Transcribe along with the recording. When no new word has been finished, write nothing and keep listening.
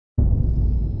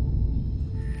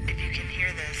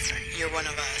you're one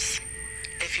of us.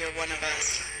 If you're one of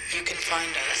us, you can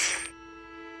find us.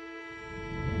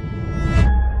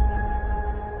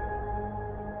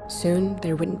 Soon,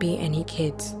 there wouldn't be any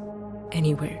kids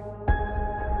anywhere.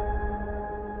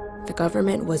 The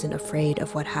government wasn't afraid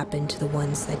of what happened to the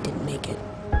ones that didn't make it.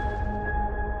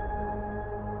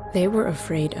 They were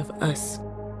afraid of us.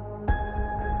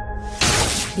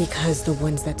 Because the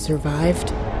ones that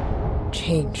survived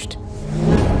changed.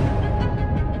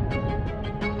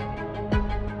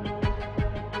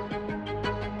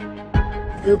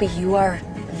 Ruby, you are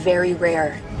very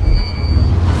rare.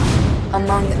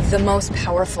 Among the most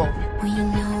powerful. We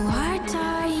know our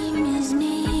time is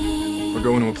near. We're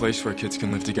going to a place where kids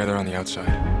can live together on the outside.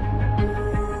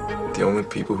 The only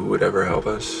people who would ever help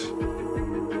us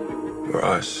were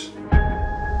us.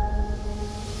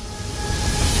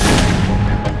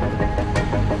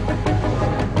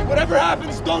 Whatever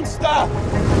happens, don't stop!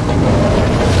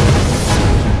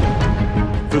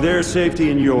 For their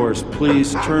safety and yours,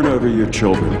 please turn over your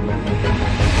children.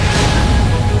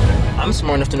 I'm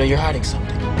smart enough to know you're hiding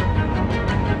something.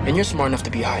 And you're smart enough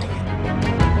to be hiding it.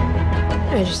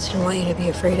 I just didn't want you to be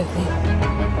afraid of me.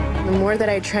 The more that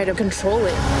I try to control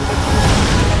it,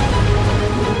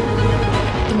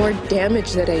 the more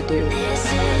damage that I do.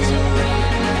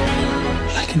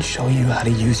 I can show you how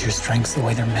to use your strengths the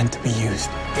way they're meant to be used.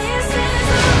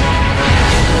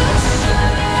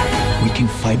 We can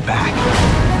fight back.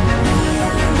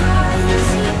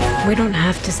 We don't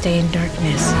have to stay in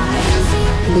darkness.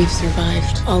 We've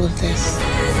survived all of this.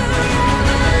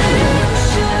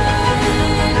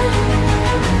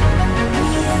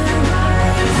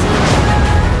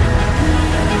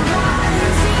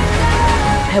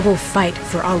 I will fight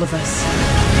for all of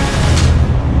us.